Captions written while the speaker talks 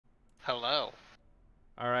Hello.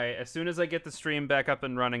 Alright, as soon as I get the stream back up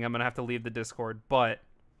and running, I'm gonna have to leave the Discord, but...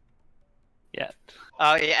 Yeah.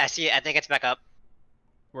 Oh yeah, I see it. I think it's back up.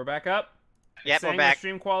 We're back up? Yep, It's saying we're back. the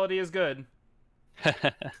stream quality is good.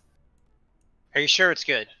 Are you sure it's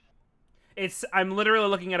good? I'm literally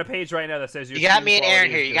looking at a page right now that says your You got stream me and quality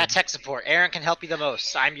Aaron is here. You got good. tech support. Aaron can help you the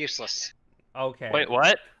most. I'm useless. Okay. Wait,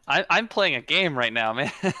 what? I'm playing a game right now,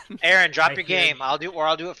 man. Aaron, drop I your hear- game. I'll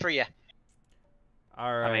do it for you.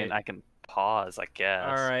 Alright. I mean, I can pause, I guess.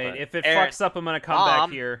 Alright, but... if it Aaron, fucks up, I'm gonna come back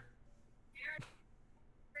Mom. here.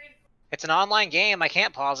 It's an online game. I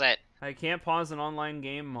can't pause it. I can't pause an online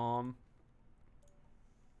game, Mom.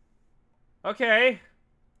 Okay.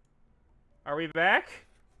 Are we back?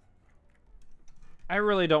 I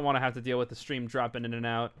really don't want to have to deal with the stream dropping in and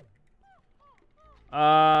out.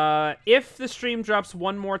 If the stream drops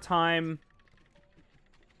one more time...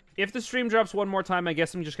 If the stream drops one more time, I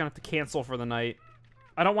guess I'm just gonna have to cancel for the night.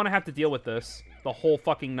 I don't want to have to deal with this the whole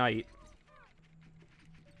fucking night.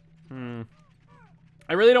 I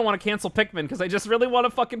really don't want to cancel Pikmin, because I just really want to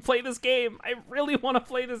fucking play this game. I really want to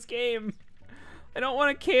play this game. I don't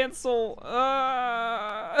want to cancel.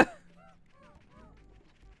 I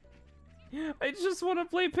just want to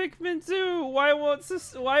play Pikmin 2. Why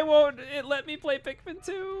won't it let me play Pikmin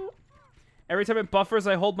 2? Every time it buffers,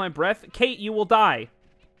 I hold my breath. Kate, you will die.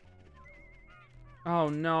 Oh,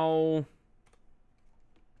 no.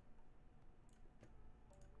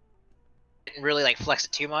 Didn't really like flex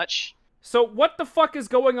it too much. So what the fuck is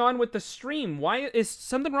going on with the stream? Why is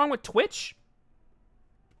something wrong with Twitch?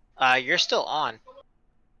 You're still on.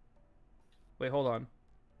 Wait, hold on.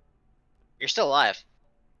 You're still live.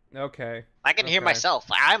 Okay. I can hear Okay. myself.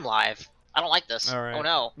 I'm live. I don't like this. All right. Oh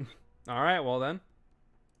no. All right, well then.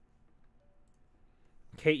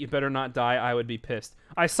 Kate, you better not die. I would be pissed.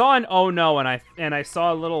 I saw an oh no, and I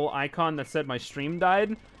saw a little icon that said my stream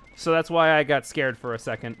died, so that's why I got scared for a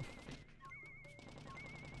second.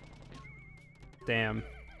 Damn.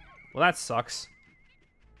 Well, that sucks.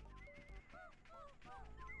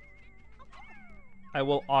 I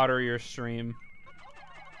will otter your stream.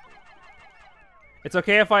 It's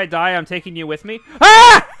okay if I die, I'm taking you with me.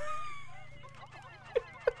 Ah!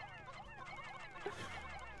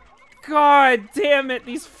 God damn it,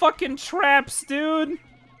 these fucking traps, dude.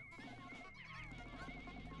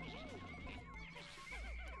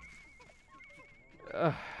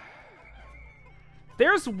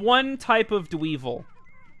 There's one type of dweevil.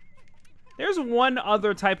 There's one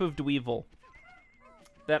other type of dweevil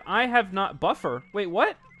that I have not... Buffer? Wait,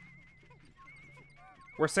 what?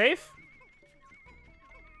 We're safe?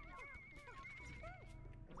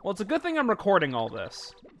 Well, it's a good thing I'm recording all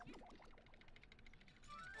this.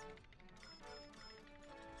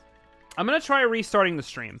 I'm gonna try restarting the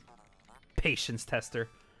stream. Patience tester.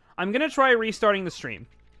 I'm gonna try restarting the stream.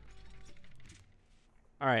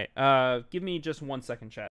 Alright, give me just 1 second,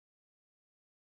 chat.